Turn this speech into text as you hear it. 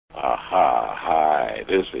Hi,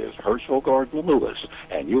 this is Herschel Gordon Lewis,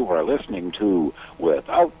 and you are listening to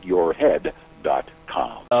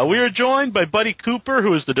WithoutYourHead.com. We are joined by Buddy Cooper,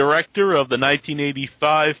 who is the director of the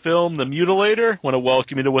 1985 film The Mutilator. I want to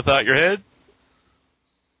welcome you to Without Your Head.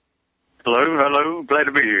 Hello. Glad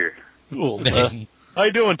to be here. Cool. How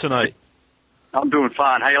you doing tonight? I'm doing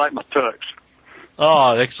fine. How you like my tux?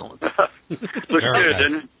 Oh, excellent. Looks good,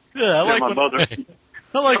 doesn't it? Yeah, I like my mother.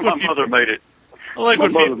 My mother made it. My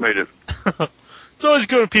mother made it. It's always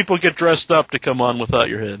good when people get dressed up to come on Without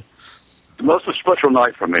Your Head. The most special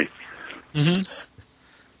night for me. Mm-hmm.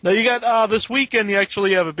 Now you got this weekend. You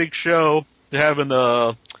actually have a big show. You're having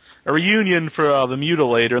a reunion for The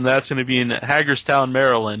Mutilator, and that's going to be in Hagerstown,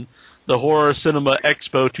 Maryland, the Horror Cinema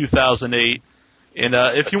Expo 2008. And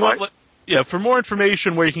if you want, for more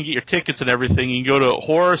information where you can get your tickets and everything, you can go to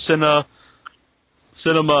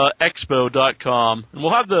horrorcinemaexpo.com, and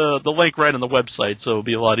we'll have the link right on the website, so it'll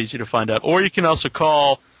be a lot easier to find out. Or you can also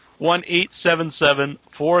call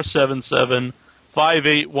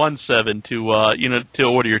 1-877-477-5817 to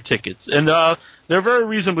order your tickets. And they're very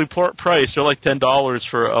reasonably priced. They're like $10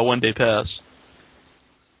 for a one-day pass.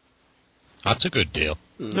 That's a good deal.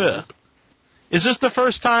 Yeah. Is this the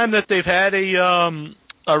first time that they've had a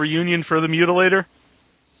reunion for The Mutilator?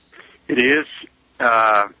 It is.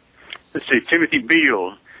 Let's see, Timothy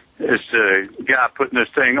Beale is the guy putting this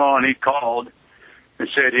thing on. He called and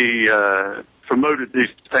said he promoted these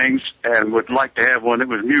things and would like to have one that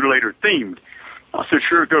was Mutilator themed. I said,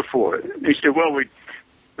 sure, go for it. He said, well, we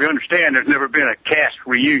understand there's never been a cast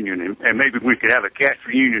reunion, and maybe we could have a cast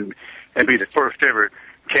reunion and be the first ever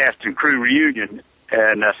cast and crew reunion.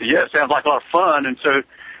 And I said, yeah, it sounds like a lot of fun. And so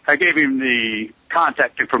I gave him the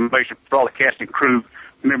contact information for all the cast and crew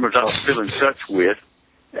members I was still in touch with.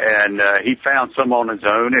 And he found some on his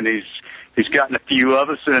own, and he's gotten a few of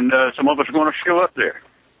us, and some of us are going to show up there.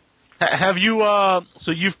 Have you?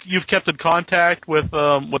 So you've kept in contact with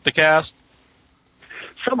the cast?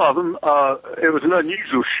 Some of them. It was an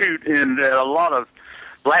unusual shoot in that a lot of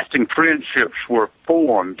lasting friendships were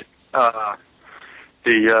formed. The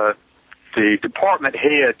department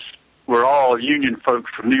heads were all union folks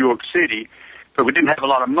from New York City, but we didn't have a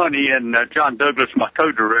lot of money, and John Douglas, my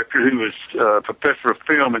co-director, who was professor of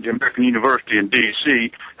film at the American University in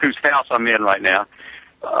D.C., whose house I'm in right now,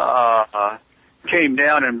 came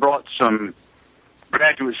down and brought some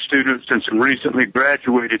graduate students and some recently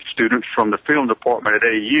graduated students from the film department at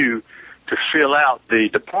AU to fill out the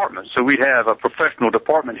department. So we have a professional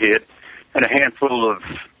department head and a handful of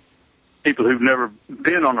people who've never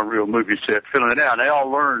been on a real movie set filling it out. They all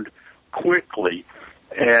learned quickly.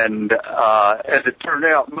 And as it turned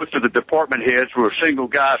out, most of the department heads were single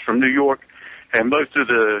guys from New York, and most of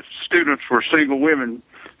the students were single women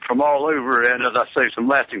from all over. And as I say, some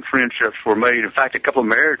lasting friendships were made. In fact, a couple of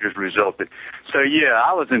marriages resulted. So, yeah,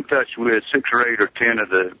 I was in touch with 6 or 8 or 10 of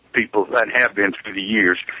the people that have been through the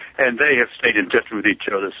years, and they have stayed in touch with each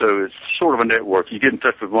other. So it's sort of a network. You get in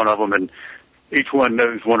touch with one of them, and each one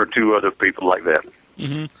knows 1 or 2 other people like that.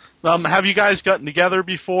 Mm-hmm. Have you guys gotten together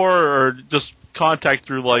before, or just contact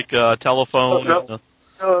through telephone?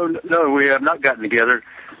 No, we have not gotten together.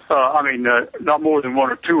 Not more than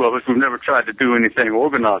 1 or 2 of us. We've never tried to do anything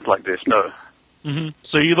organized like this. No. Mm-hmm.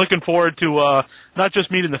 So you're looking forward to not just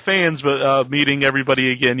meeting the fans, but meeting everybody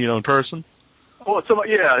again, in person. Oh,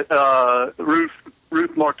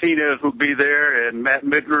 Ruth Martinez will be there, and Matt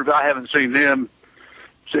Midler. I haven't seen them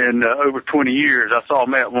in over 20 years. I saw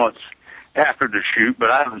Matt once after the shoot, but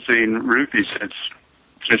I haven't seen Ruthie since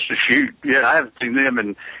the shoot. Yeah, I haven't seen them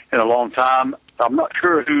in a long time. I'm not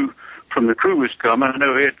sure who from the crew is coming. I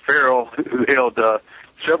know Ed Farrell, who held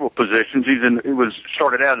several positions. He was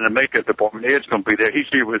started out in the makeup department. Ed's going to be there. He's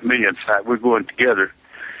here with me. In fact, we're going together.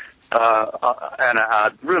 And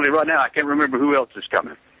I really, right now, I can't remember who else is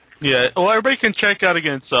coming. Yeah, well, everybody can check out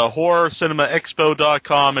again. It's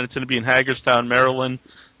horrorcinemaexpo.com, and it's going to be in Hagerstown, Maryland,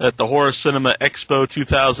 at the Horror Cinema Expo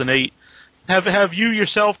 2008. Have you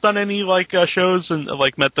yourself done any shows and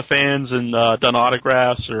met the fans and done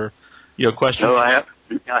autographs or questions? No, I have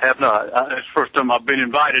not. It's the first time I've been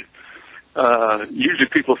invited. Usually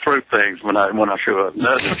people throw things when I show up.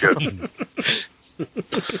 That's a joke.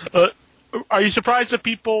 Are you surprised that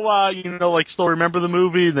people still remember the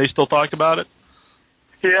movie and they still talk about it?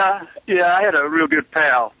 Yeah. I had a real good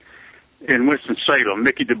pal in Winston-Salem,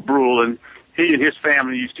 Mickey DeBrule, and he and his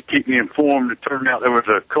family used to keep me informed. It turned out there was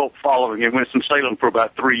a cult following in Winston-Salem for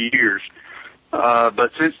about 3 years.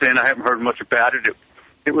 But since then, I haven't heard much about it.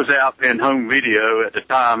 It was out in home video at the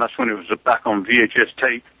time. That's when it was back on VHS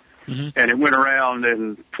tape. Mm-hmm. And it went around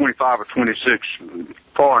in 25 or 26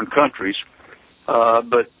 foreign countries.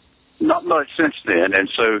 But not much since then. And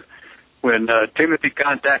so when Timothy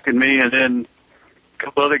contacted me, and then a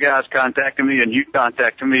couple other guys contacted me, and you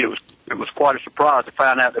contacted me, it was quite a surprise to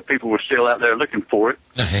find out that people were still out there looking for it,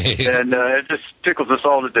 and it just tickles us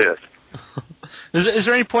all to death. Is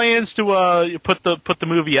there any plans to put the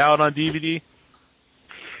movie out on DVD?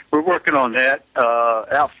 We're working on that.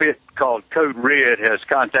 Outfit called Code Red has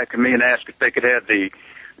contacted me and asked if they could have the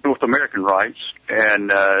North American rights.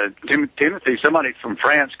 And Timothy, somebody from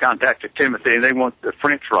France contacted Timothy, and they want the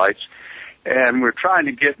French rights. And we're trying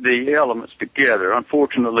to get the elements together.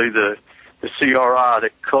 Unfortunately, the CRI, the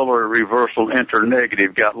color reversal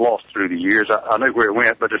internegative, got lost through the years. I know where it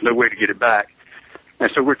went, but there's no way to get it back.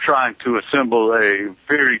 And so we're trying to assemble a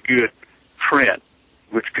very good print,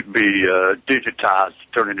 which could be digitized,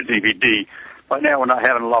 turned into DVD. Right now, we're not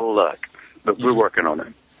having a lot of luck, but we're working on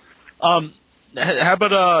it. How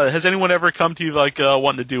about, has anyone ever come to you, like,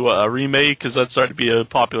 wanting to do a remake? Because that's starting to be a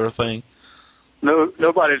popular thing. No,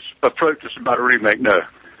 nobody's approached us about a remake, no.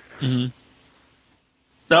 Mm-hmm.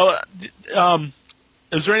 Now,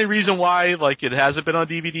 is there any reason why, like, it hasn't been on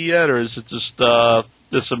DVD yet, or is it just,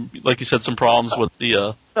 there's some, like you said, some problems with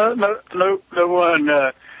the, No one,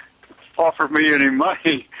 offered me any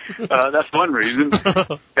money. That's one reason.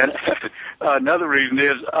 And another reason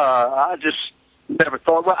is, I just never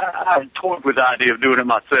thought, well, I toyed with the idea of doing it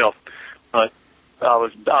myself, but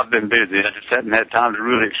I've been busy. I just hadn't had time to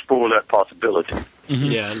really explore that possibility.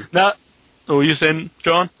 Mm-hmm. Yeah. Now, what were you saying,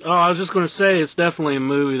 John? Oh, I was just going to say it's definitely a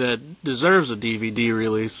movie that deserves a DVD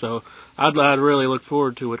release, so I'd really look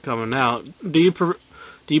forward to it coming out. Do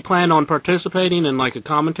you plan on participating in like a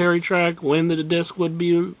commentary track when the disc would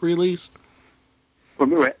be released?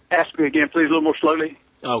 Well, ask me again, please, a little more slowly.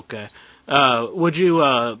 Okay. Would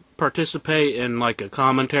you participate in like a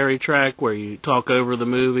commentary track where you talk over the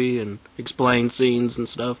movie and explain scenes and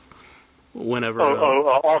stuff? Whenever.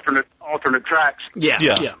 Alternate tracks. Yeah.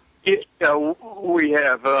 We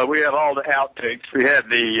have all the outtakes. We had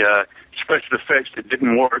the special effects that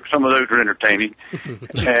didn't work. Some of those are entertaining,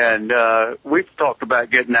 and we've talked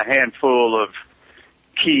about getting a handful of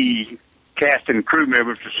key cast and crew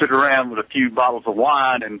members to sit around with a few bottles of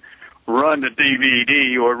wine and run the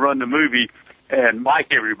DVD or run the movie and mic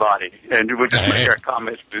everybody, and we'll just make our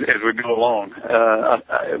comments as we go along.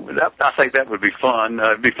 I think that would be fun.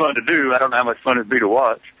 It'd be fun to do. I don't know how much fun it'd be to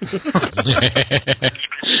watch.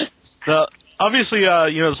 Obviously,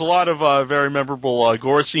 there's a lot of very memorable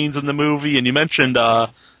gore scenes in the movie, and you mentioned,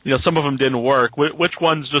 some of them didn't work. Which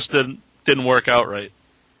ones just didn't work out right?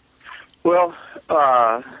 Well,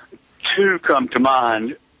 two come to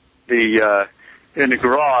mind. In the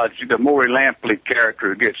garage, the Maury Lampley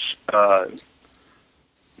character gets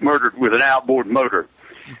murdered with an outboard motor.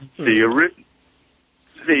 There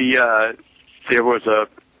was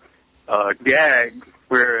a gag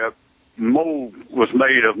where a mold was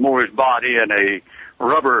made of Maury's body and a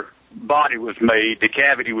rubber body was made. The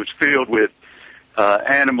cavity was filled with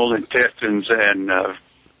animal intestines and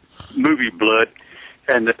movie blood,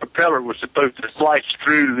 and the propeller was supposed to slice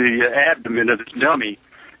through the abdomen of this dummy,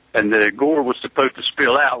 and the gore was supposed to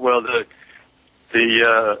spill out. Well,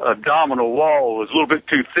 the abdominal wall was a little bit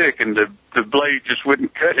too thick, and the blade just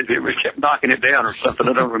wouldn't cut it. It kept knocking it down or something.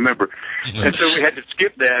 I don't remember. And so we had to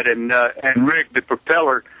skip that and rig the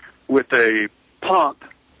propeller with a pump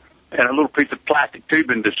and a little piece of plastic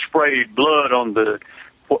tubing to spray blood on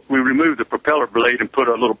we removed the propeller blade and put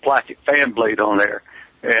a little plastic fan blade on there,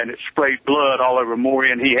 and it sprayed blood all over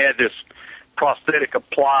Maury, and he had this prosthetic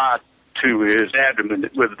applied to his abdomen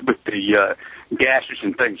with the gashes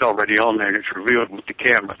and things already on there, and it's revealed with the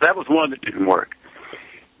camera. That was one that didn't work.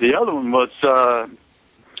 The other one was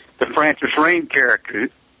the Frances Rain character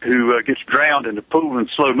who gets drowned in the pool in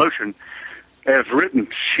slow motion. As written,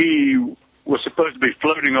 she was supposed to be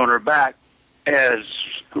floating on her back, as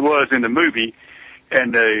was in the movie,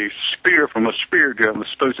 and a spear from a spear gun was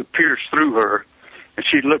supposed to pierce through her, and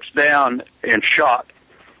she looks down in shock,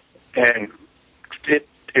 and it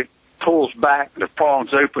pulls back, the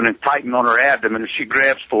prongs open and tighten on her abdomen, and she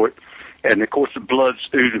grabs for it, and of course the blood's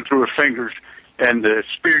oozing through her fingers, and the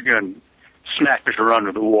spear gun snatches her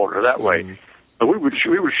under the water that way. Mm-hmm. So we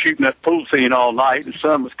were shooting that pool scene all night, and the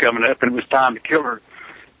sun was coming up, and it was time to kill her.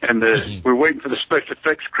 And we were waiting for the special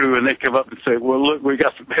effects crew, and they come up and say, "Well, look, we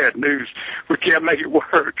got some bad news. We can't make it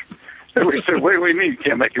work." And we said, "What do you mean you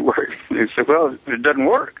can't make it work?" And they said, "Well, it doesn't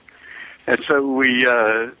work." And so we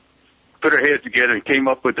put our heads together and came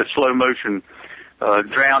up with the slow motion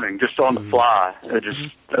drowning just on the fly.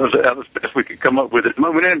 That was the best we could come up with at the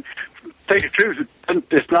moment. And to tell you the truth,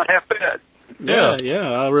 it's not half bad. Yeah,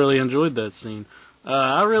 I really enjoyed that scene.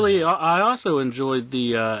 I also enjoyed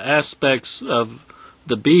the aspects of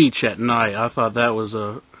the beach at night. I thought that was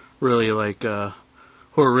a really like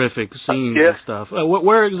horrific scenes and stuff.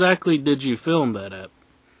 Where exactly did you film that at?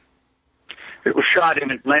 It was shot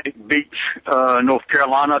in Atlantic Beach, North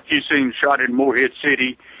Carolina. A few scenes shot in Morehead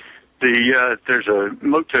City. There's a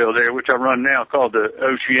motel there, which I run now, called the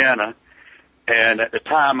Oceana. And at the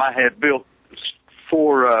time, I had built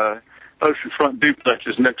 4 oceanfront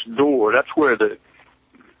duplexes next door. That's where the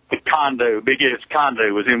condo, big-ass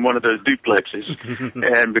condo, was in one of those duplexes.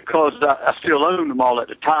 And because I still owned them all at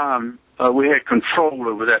the time, we had control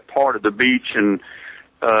over that part of the beach, and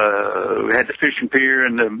we had the fishing pier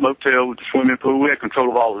and the motel with the swimming pool. We had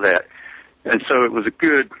control of all of that. And so it was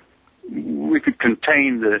we could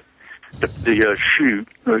contain the shoot.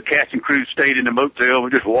 The cast and crew stayed in the motel.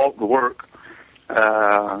 We just walked to work.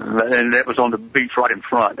 And that was on the beach right in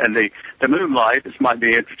front. And the moonlight, this might be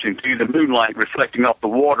interesting to you, the moonlight reflecting off the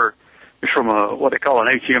water is from what they call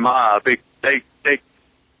an HMI, a big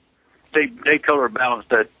day color balanced,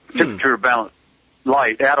 that temperature balanced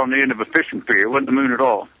light out on the end of a fishing pier. It wasn't the moon at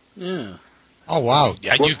all. Yeah. Oh, wow.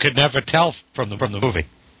 Yeah, you could never tell from the movie.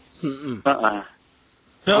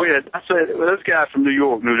 No. I said, those guys from New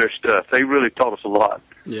York knew their stuff. They really taught us a lot.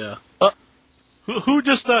 Yeah. Who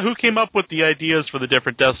came up with the ideas for the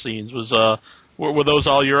different death scenes? Were those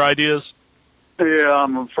all your ideas? Yeah,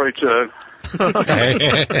 I'm afraid so.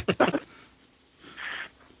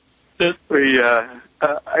 Since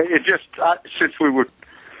we were,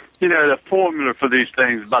 the formula for these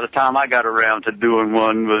things, by the time I got around to doing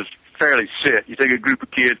one, was fairly set. You take a group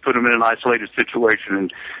of kids, put them in an isolated situation,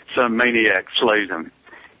 and some maniac slays them.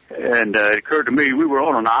 And it occurred to me, we were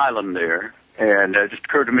on an island there, and it just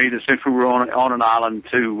occurred to me that since we were on an island,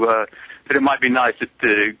 that it might be nice if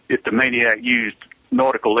the maniac used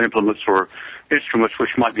nautical implements or instruments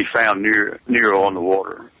which might be found near on the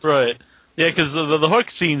water. Right. Yeah, because the hook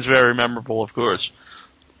scene's very memorable, of course.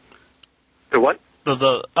 The what?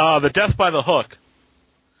 The death by the hook.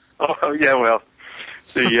 Oh yeah, well,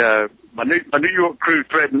 my New York crew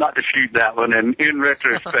threatened not to shoot that one, and in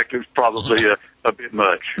retrospect, it was probably a bit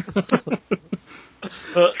much.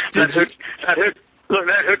 That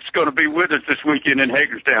hook's going to be with us this weekend in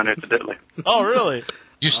Hagerstown, incidentally. Oh, really?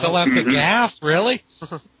 You still have the gaff, really?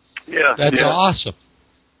 Yeah. That's awesome.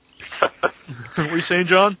 What were you saying,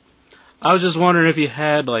 John? I was just wondering if you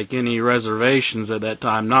had any reservations at that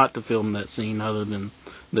time not to film that scene, other than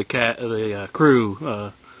the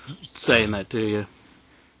crew saying that to you.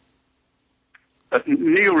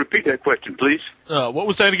 Neil, repeat that question, please. What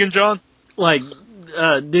was that again, John?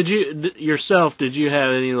 Did you yourself? Did you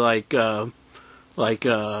have any were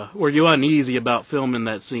you uneasy about filming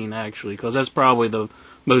that scene actually? Because that's probably the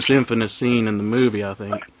most infamous scene in the movie, I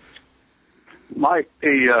think. Mike,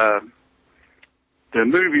 the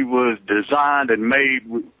movie was designed and made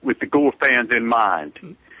with the gore fans in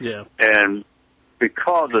mind. Yeah. And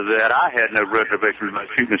because of that, I had no reservations about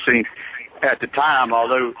shooting the scene at the time,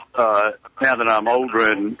 although now that I'm older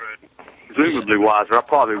and presumably wiser, I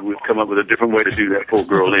probably would come up with a different way to do that poor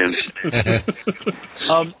girl in.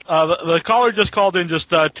 The caller just called in, just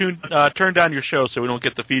turn down your show so we don't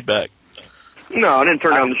get the feedback. No, I didn't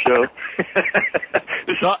turn down the show.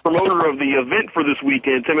 This is the promoter of the event for this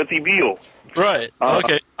weekend, Timothy Beal. Right.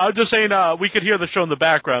 Okay. I was just saying we could hear the show in the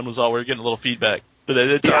background was all. We were getting a little feedback. But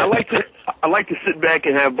I like to sit back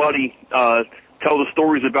and have Buddy tell the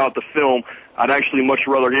stories about the film. I'd actually much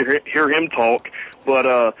rather hear him talk,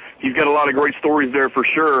 but he's got a lot of great stories there for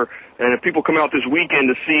sure. And if people come out this weekend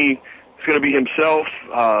to see, it's going to be himself,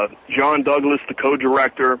 John Douglas, the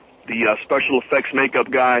co-director, the special effects makeup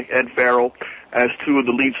guy, Ed Farrell, as two of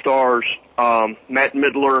the lead stars, Matt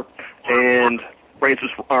Midler and Ruth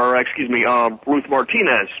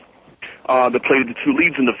Martinez, that played the two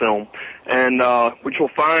leads in the film. And what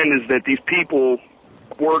you'll find is that these people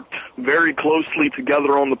worked very closely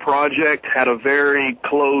together on the project, had a very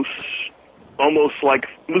close, almost like,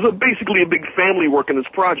 it was basically a big family working this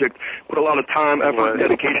project, put a lot of time, effort, and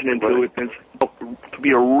dedication into it, and to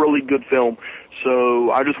be a really good film.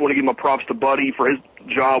 So I just want to give my props to Buddy for his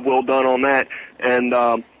job well done on that, and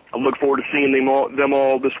I look forward to seeing them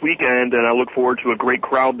all this weekend, and I look forward to a great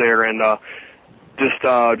crowd there, and just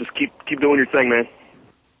keep doing your thing, man.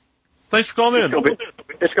 Thanks for calling in.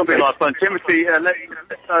 It's going to be a lot of fun. Timothy,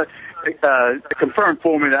 confirm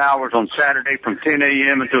for me the hours on Saturday from 10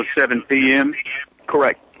 a.m. until 7 p.m.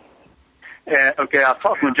 Correct. Okay, I was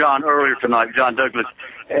talking with John earlier tonight, John Douglas,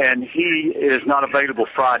 and he is not available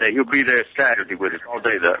Friday. He'll be there Saturday with us all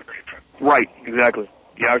day, though. Right, exactly.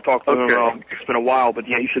 Yeah, I talked to him. It's been a while, but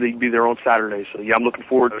yeah, he said he'd be there on Saturday. So yeah, I'm looking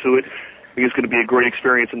forward to it. I think it's going to be a great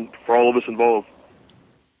experience for all of us involved.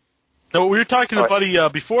 Now, we were talking to Buddy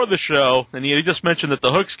before the show, and he just mentioned that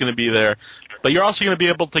the hook's going to be there, but you're also going to be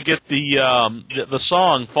able to get the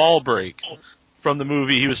song "Fall Break" from the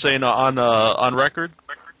movie. He was saying on record.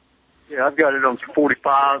 Yeah, I've got it on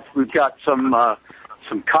 45. We've got some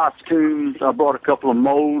costumes. I brought a couple of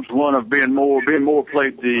molds. One of Ben Moore. Ben Moore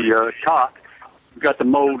played the cock. We've got the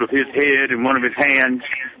mold of his head and one of his hands,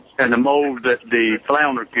 and the mold that the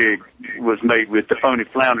flounder gig was made with, the phony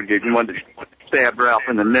flounder gig, the one that stabbed Ralph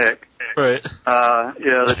in the neck. Right.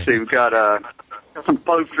 Yeah, let's see. We've got some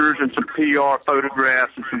posters and some PR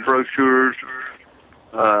photographs and some brochures.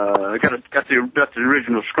 Got the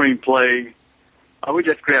original screenplay. We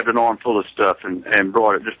just grabbed an armful of stuff and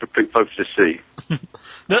brought it just for folks to see.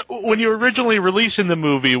 Now, when you were originally releasing the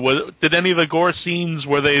movie, did any of the gore scenes,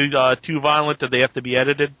 were they too violent? Did they have to be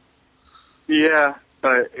edited? Yeah.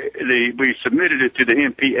 We submitted it to the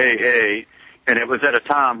MPAA, and it was at a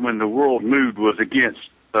time when the world mood was against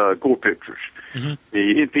gore pictures. Mm-hmm.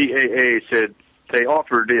 The MPAA said they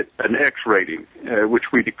offered it an X rating,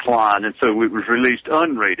 which we declined, and so it was released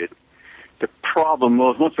unrated. The problem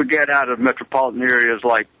was, once we got out of metropolitan areas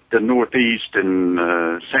like the Northeast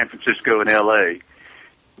and San Francisco and L.A.,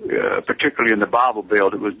 particularly in the Bible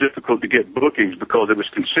Belt, it was difficult to get bookings because it was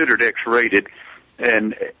considered X-rated,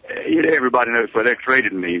 and everybody knows what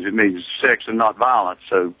X-rated means. It means sex and not violence,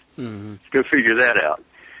 so go figure that out.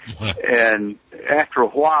 And after a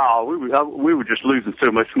while, we were just losing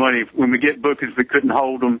so much money. When we get bookings, we couldn't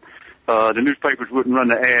hold them. The newspapers wouldn't run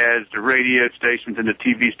the ads, the radio stations and the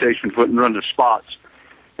TV stations wouldn't run the spots.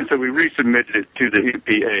 And so we resubmitted it to the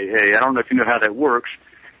MPAA. I don't know if you know how that works,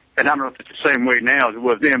 and I don't know if it's the same way now as it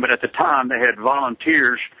was then, but at the time they had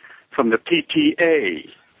volunteers from the PTA,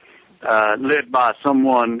 led by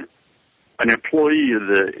an employee of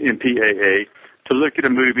the MPAA, to look at a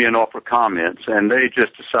movie and offer comments, and they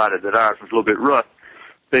just decided that ours was a little bit rough.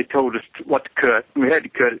 They told us what to cut. We had to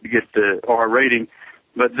cut it to get the R rating,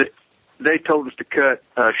 but they told us to cut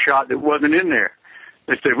a shot that wasn't in there.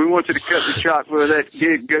 They said, we want you to cut the shot where that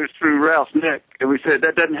gig goes through Ralph's neck. And we said,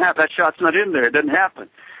 that doesn't happen. That shot's not in there. It doesn't happen.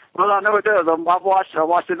 Well, I know it does. I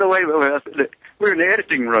watched it the way. We were in the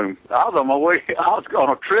editing room. I was on my way. I was on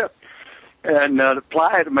a trip. And the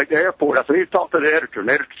fly had to make the airport. I said, you talk to the editor. And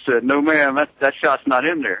the editor said, no, ma'am, that shot's not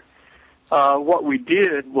in there. What we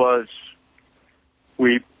did was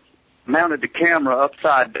we mounted the camera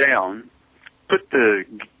upside down, put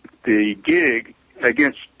the gig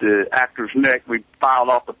against the actor's neck. We filed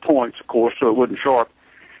off the points, of course, so it wasn't sharp,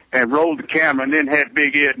 and rolled the camera, and then had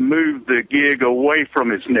Big Ed move the gig away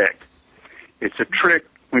from his neck. It's a trick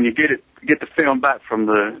when you get the film back from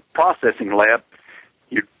the processing lab.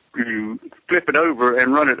 You flip it over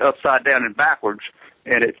and run it upside down and backwards,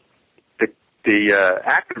 and the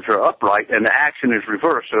actors are upright and the action is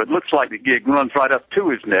reversed, so it looks like the gig runs right up to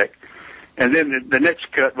his neck. And then the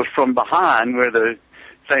next cut was from behind where the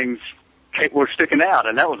things were sticking out,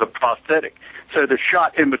 and that was a prosthetic. So the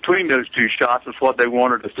shot in between those two shots is what they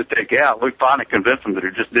wanted us to take out. We finally convinced them that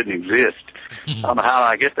it just didn't exist. I don't know how.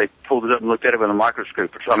 I guess they pulled it up and looked at it with a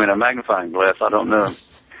microscope or something, a magnifying glass. I don't know.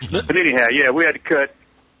 But anyhow, yeah, we had to cut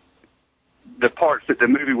the parts that the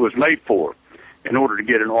movie was made for in order to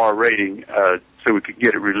get an R rating, so we could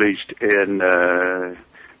get it released in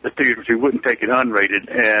the theaters who wouldn't take it unrated,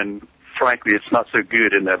 and frankly, it's not so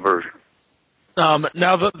good in that version. Now,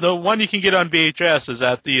 the one you can get on VHS, is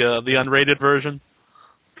that the unrated version?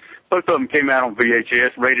 Both of them came out on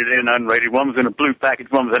VHS, rated and unrated. One was in a blue package,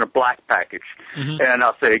 one was in a black package. Mm-hmm. And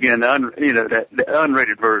I'll say again, the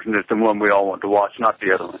unrated version is the one we all want to watch, not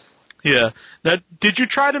the other one. Yeah. Now, did you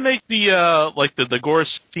try to make the gore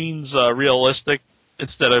scenes realistic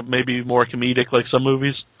instead of maybe more comedic like some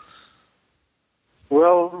movies?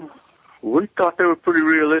 Well, we thought they were pretty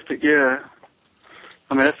realistic, yeah.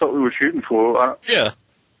 I mean, that's what we were shooting for. Yeah.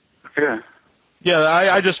 Yeah. Yeah,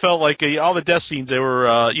 I just felt like all the death scenes, they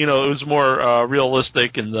were, it was more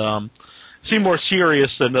realistic and seemed more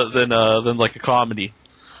serious than like a comedy.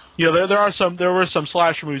 You know, there were some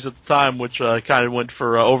slasher movies at the time which kind of went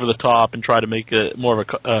for over the top and tried to make it more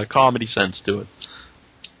of a comedy sense to it.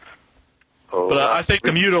 But I think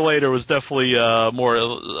the Mutilator was definitely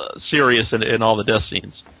more serious in all the death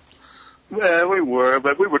scenes. Well, we were,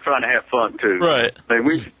 but we were trying to have fun too. Right. I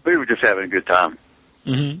mean, we were just having a good time.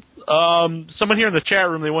 Mm-hmm. Someone here in the chat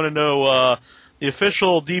room, they want to know the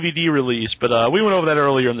official DVD release, but we went over that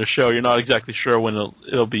earlier in the show. You're not exactly sure when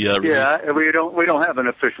it'll be released. Yeah, we don't have an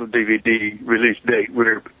official DVD release date.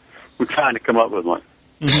 We're trying to come up with one.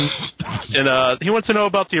 Mm-hmm. And he wants to know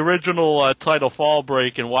about the original title, Fall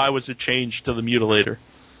Break, and why was it changed to the Mutilator?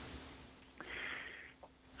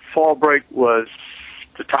 Fall Break was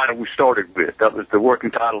the title we started with. That was the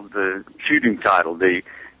working title, the shooting title. The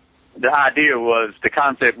idea was, the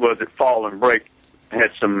concept was that fall and break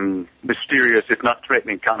had some mysterious, if not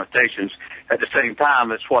threatening, connotations. At the same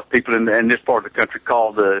time, it's what people in this part of the country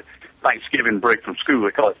call the Thanksgiving break from school.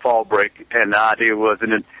 They call it fall break, and the idea was,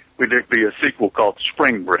 and then there'd be a sequel called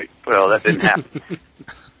Spring Break. Well, that didn't happen.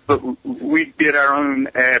 But we did our own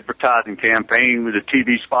advertising campaign with the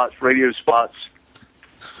TV spots, radio spots,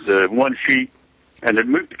 the one sheet, and the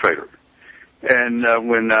movie trailer. And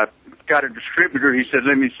when I got a distributor, he said,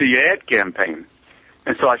 "Let me see your ad campaign."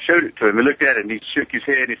 And so I showed it to him. He looked at it, and he shook his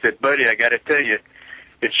head. He said, "Buddy, I got to tell you,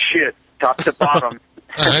 it's shit, top to bottom."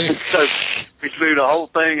 So we threw the whole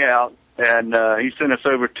thing out, and he sent us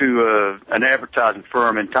over to an advertising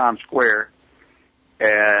firm in Times Square.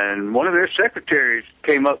 And one of their secretaries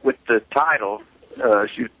came up with the title.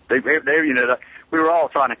 We were all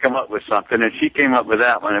trying to come up with something, and she came up with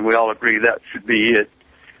that one, and we all agreed that should be it.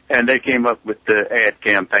 And they came up with the ad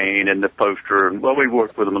campaign and the poster. And, well, we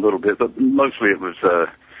worked with them a little bit, but mostly it was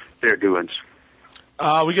their doings.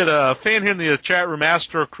 We got a fan here in the chat room,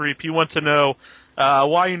 Astro Creep. He wants to know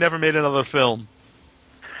why you never made another film.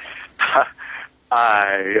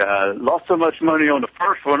 I lost so much money on the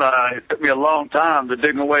first one, it took me a long time to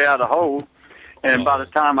dig my way out of the hole. And by the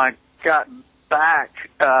time I got back,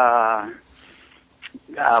 I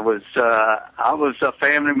was a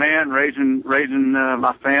family man, raising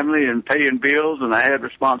my family and paying bills, and I had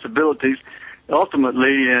responsibilities.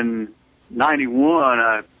 Ultimately, in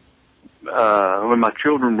 '91, when my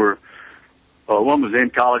children were, one was in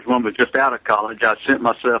college, one was just out of college, I sent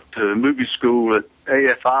myself to movie school at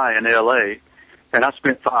AFI in L.A., and I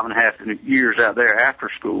spent 5.5 years out there after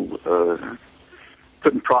school,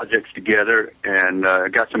 putting projects together, and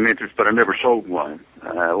got some interest, but I never sold one.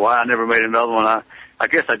 Why I never made another one, I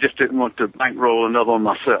guess I just didn't want to bankroll another one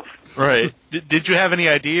myself. Right. Did you have any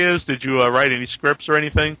ideas? Did you write any scripts or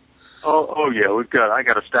anything? Oh yeah, I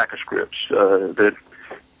got a stack of scripts. The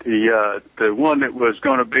one that was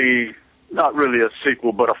going to be not really a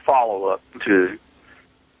sequel, but a follow-up to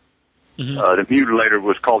the Mutilator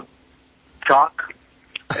was called Chalk.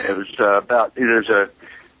 It was about there's an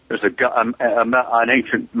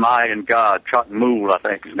ancient Mayan god, Chocmul, I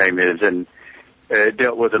think his name is, and it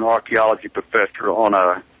dealt with an archaeology professor on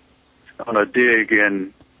a dig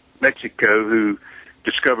in Mexico who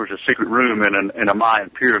discovers a secret room in a Mayan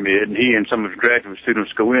pyramid, and he and some of his graduate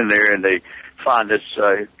students go in there and they find this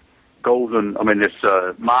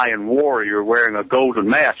Mayan warrior wearing a golden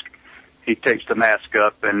mask. He takes the mask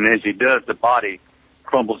up, and as he does, the body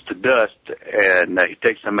crumbles to dust, and he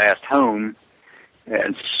takes the mask home.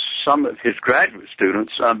 And some of his graduate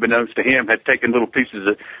students, unbeknownst to him, had taken little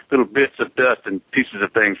bits of dust and pieces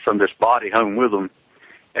of things from this body home with them.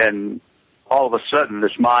 And all of a sudden,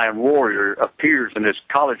 this Mayan warrior appears in this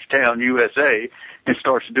college town, USA, and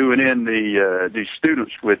starts doing in these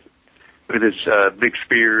students with his big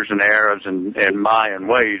spears and arrows and Mayan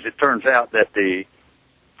ways. It turns out that the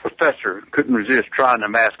professor couldn't resist trying the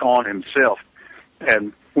mask on himself,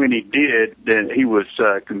 and when he did, then he was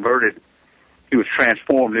converted. He was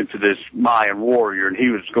transformed into this Mayan warrior, and he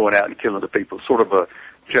was going out and killing the people. Sort of a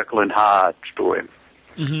Jekyll and Hyde story.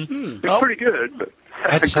 Mm-hmm. It's pretty good. But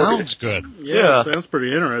that sounds good. Yeah, sounds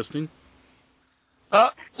pretty interesting.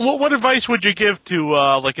 What advice would you give to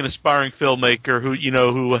like an aspiring filmmaker who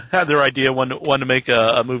had their idea want to make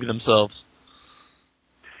a movie themselves?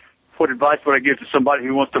 What advice would I give to somebody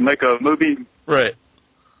who wants to make a movie? Right.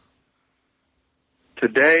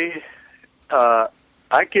 Today, I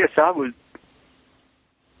guess I would.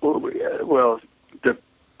 Well, the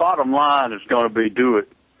bottom line is going to be do it.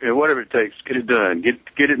 Whatever it takes, get it done.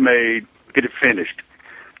 Get it made. Get it finished.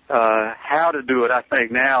 How to do it? I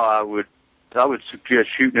think now I would suggest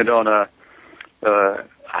shooting it on a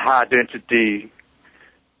high density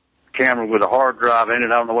camera with a hard drive in it.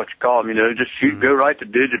 I don't know what you call them. Just shoot. Go right to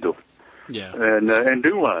digital. Yeah. And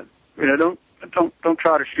do one. Don't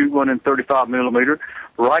try to shoot one in 35 millimeter.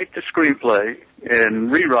 Write the screenplay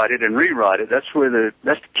and rewrite it. That's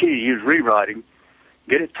the key is rewriting.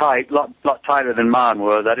 Get it tight, lot tighter than mine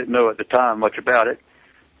was. I didn't know at the time much about it.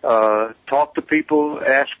 Talk to people,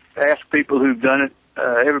 ask people who've done it.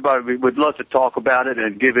 Everybody would love to talk about it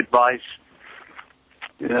and give advice.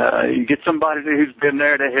 You get somebody who's been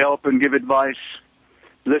there to help and give advice.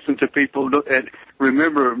 Listen to people, and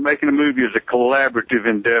remember, making a movie is a collaborative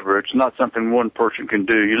endeavor. It's not something one person can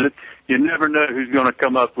do. You never know who's going to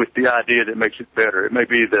come up with the idea that makes it better. It may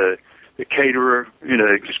be the caterer.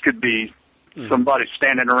 It just could be somebody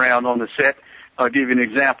standing around on the set. I'll give you an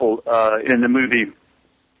example. In the movie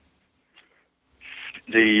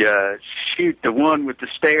shoot, the one with the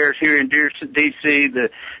stairs here in D.C.,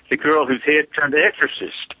 the girl whose head turned to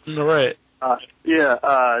Exorcist. Right.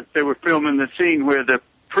 They were filming the scene where the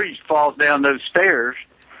priest falls down those stairs,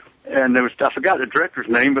 and I forgot the director's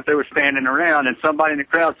name, but they were standing around, and somebody in the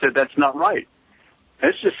crowd said, "That's not right.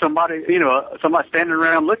 It's just somebody standing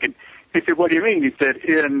around looking." He said, "What do you mean?" He said,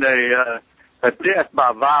 "In a death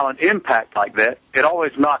by violent impact like that, it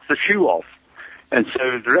always knocks the shoe off." And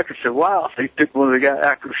so the director said, "Wow, they took one of the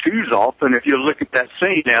actor's shoes off, and if you look at that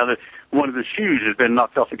scene now, that one of the shoes has been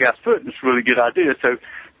knocked off the guy's foot, and it's a really good idea." So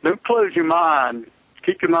don't close your mind.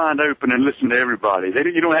 Keep your mind open and listen to everybody.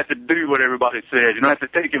 You don't have to do what everybody says. You don't have to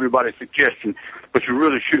take everybody's suggestion, but you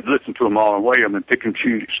really should listen to them all and weigh them and pick and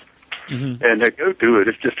choose. Mm-hmm. And go do it.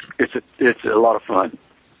 It's a lot of fun.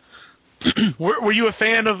 Were you a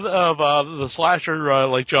fan of the slasher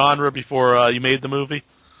genre before you made the movie?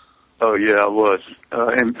 Oh yeah, I was,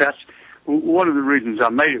 and that's one of the reasons I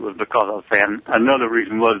made it was because I was a fan. Another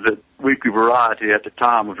reason was that Weekly Variety at the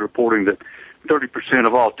time was reporting that 30%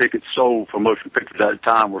 of all tickets sold for motion pictures at the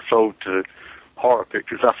time were sold to horror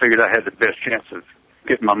pictures. I figured I had the best chance of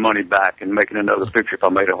getting my money back and making another picture if I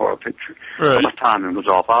made a horror picture. Right. But my timing was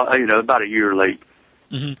off. About a year late.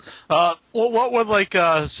 Mm-hmm. What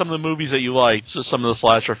were some of the movies that you liked? So some of the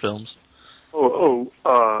slasher films.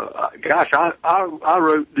 Gosh, I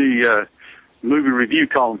wrote the movie review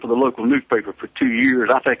column for the local newspaper for 2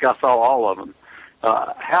 years. I think I saw all of them.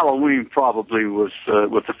 Halloween probably was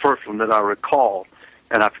the first one that I recall,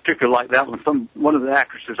 and I particularly liked that one. One of the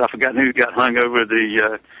actresses, I forgot who, got hung over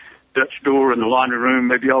the Dutch door in the laundry room.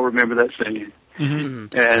 Maybe y'all remember that scene.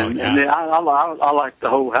 Mm-hmm. And then I like the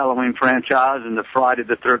whole Halloween franchise and the Friday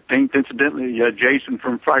the 13th. Incidentally, Jason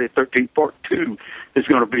from Friday the 13th Part 2 is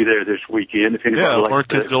going to be there this weekend. If anybody likes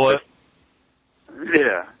Warrington Gillette.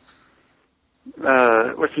 Yeah.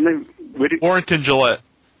 What's his name? Warrington Gillette.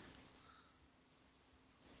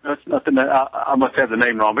 That's nothing. I must have the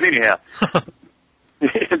name wrong, but anyhow,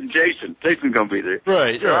 Jason's going to be there.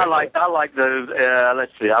 Right. So I like those.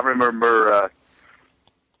 Let's see. I remember.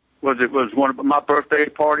 Was one of my birthday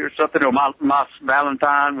party or something, or my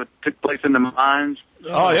Valentine took place in the mines.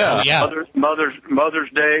 Oh yeah. Mother's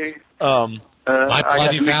Day. My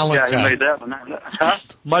Bloody Valentine. Yeah, he made that one. Huh?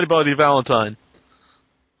 My Bloody Valentine.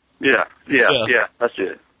 Yeah, that's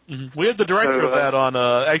it. Mm-hmm. We had the director of that on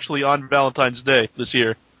Valentine's Day this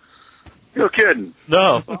year. You're kidding?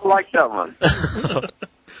 No. I like that one.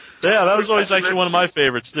 Yeah, that was always actually one of my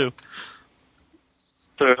favorites too.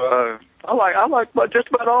 So I like just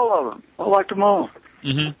about all of them. I liked them all.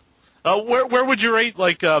 Mm-hmm. Where would you rate the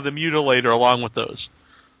Mutilator along with those?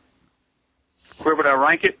 Where would I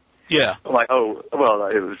rank it? Yeah. It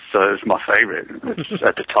was my favorite. It's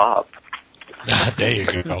at the top. There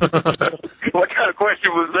you go. What kind of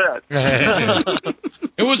question was that?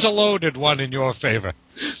 It was a loaded one in your favor.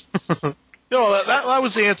 No, that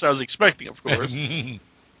was the answer I was expecting, of course. I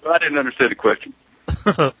didn't understand the question.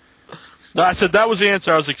 No, I said that was the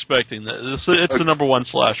answer I was expecting. It's the number one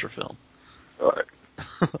slasher film. All right.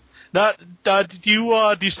 Now,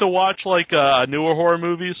 do you still watch newer horror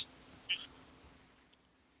movies?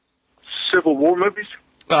 Civil War movies?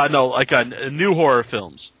 No, new horror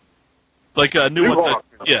films. New ones.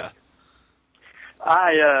 Yeah.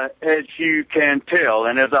 As you can tell,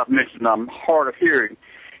 and as I've mentioned, I'm hard of hearing.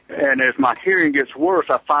 And as my hearing gets worse,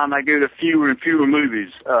 I find I go to fewer and fewer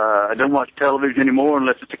movies. I don't watch television anymore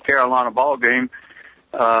unless it's a Carolina ball game.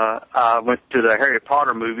 I went to the Harry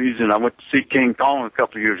Potter movies, and I went to see King Kong a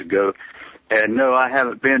couple of years ago. And no, I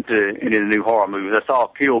haven't been to any of the new horror movies. I saw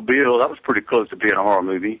Kill Bill. That was pretty close to being a horror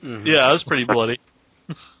movie. Mm-hmm. Yeah, that was pretty bloody.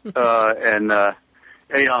 And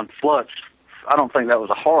Aeon Flux, I don't think that was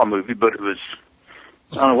a horror movie, but it was,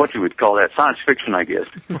 I don't know what you would call that, science fiction, I guess.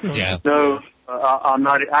 Yeah. No,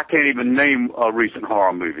 I can't even name a recent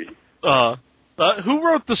horror movie. Who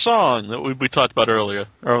wrote the song that we talked about earlier,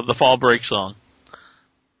 or the Fall Break song?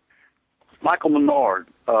 Michael Menard,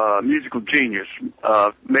 musical genius.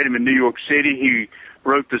 Met him in New York City. He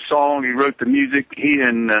wrote the song. He wrote the music. He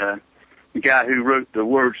and the guy who wrote the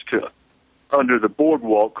words to Under the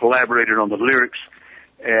Boardwalk collaborated on the lyrics,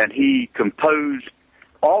 and he composed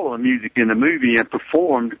all of the music in the movie and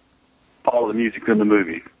performed all of the music in the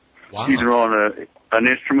movie. Wow. Either on an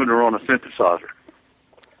instrument or on a synthesizer.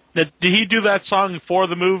 Now, did he do that song for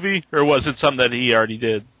the movie, or was it something that he already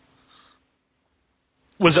did?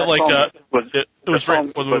 Was it it was written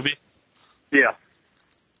for the movie? Yeah.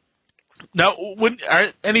 Now,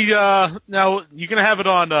 now you're gonna have it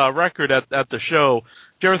on record at the show.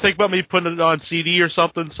 Do you ever think about me putting it on CD or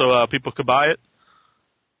something so people could buy it?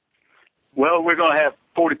 Well, we're going to have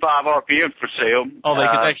 45 RPMs for sale. Oh, they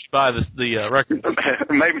can actually buy the records.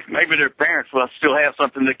 Maybe their parents will still have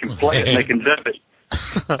something they can play it and they can dub it.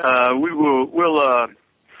 We'll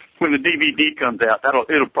when the DVD comes out,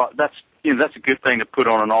 that's a good thing to put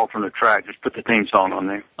on an alternate track. Just put the theme song on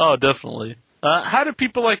there. Oh, definitely. How did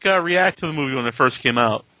people react to the movie when it first came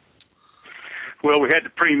out? Well, we had the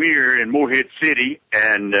premiere in Morehead City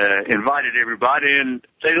and invited everybody, and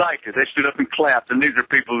they liked it. They stood up and clapped, and these are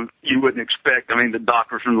people you wouldn't expect. I mean, the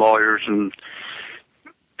doctors and lawyers and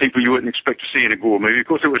people you wouldn't expect to see in a gore movie. Of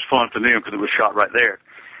course, it was fun for them because it was shot right there.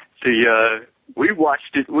 We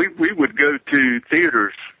watched it. We would go to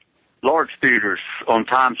theaters, large theaters on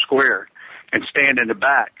Times Square, and stand in the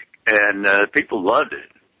back, and people loved it.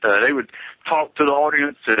 They would talk to the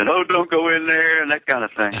audience and, oh, don't go in there, and that kind of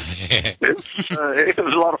thing. It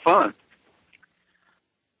was a lot of fun.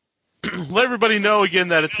 Let everybody know again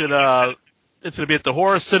that it's going to be at the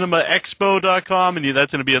HorrorCinemaExpo.com, and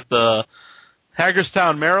that's going to be at the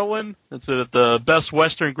Hagerstown, Maryland. It's at the Best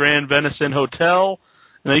Western Grand Venice Inn Hotel.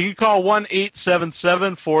 And you can call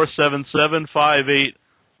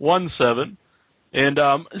 1-877-477-5817. And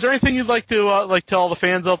is there anything you'd like to tell the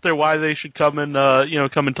fans out there why they should come and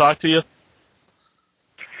come and talk to you?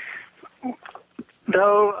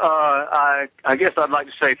 No, I guess I'd like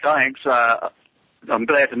to say thanks. I'm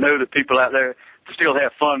glad to know that people out there still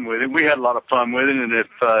have fun with it. We had a lot of fun with it, and if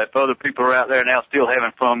other people are out there now still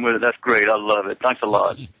having fun with it, that's great. I love it. Thanks a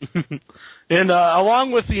lot. And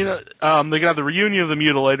along with they got the reunion of the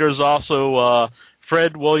Mutilators, also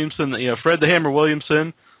Fred Williamson, Fred the Hammer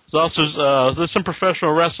Williamson. There's also there's some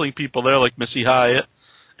professional wrestling people there like Missy Hyatt,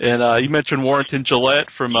 and you mentioned Warrington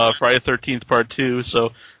Gillette from Friday the 13th Part 2.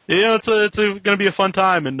 So it's going to be a fun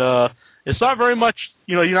time, and it's not very much.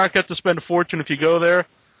 You're not going to spend a fortune if you go there.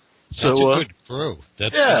 So, that's a good crew.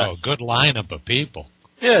 That's a good lineup of people.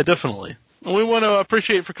 Yeah, definitely. And we want to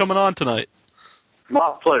appreciate you for coming on tonight.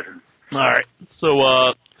 My pleasure. All right. So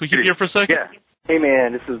can we keep you here for a second? Yeah. Hey,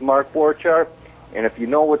 man, this is Mark Borchardt. And if you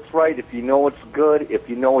know what's right, if you know what's good, if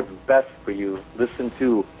you know what's best for you, listen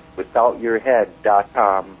to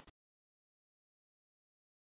WithoutYourHead.com.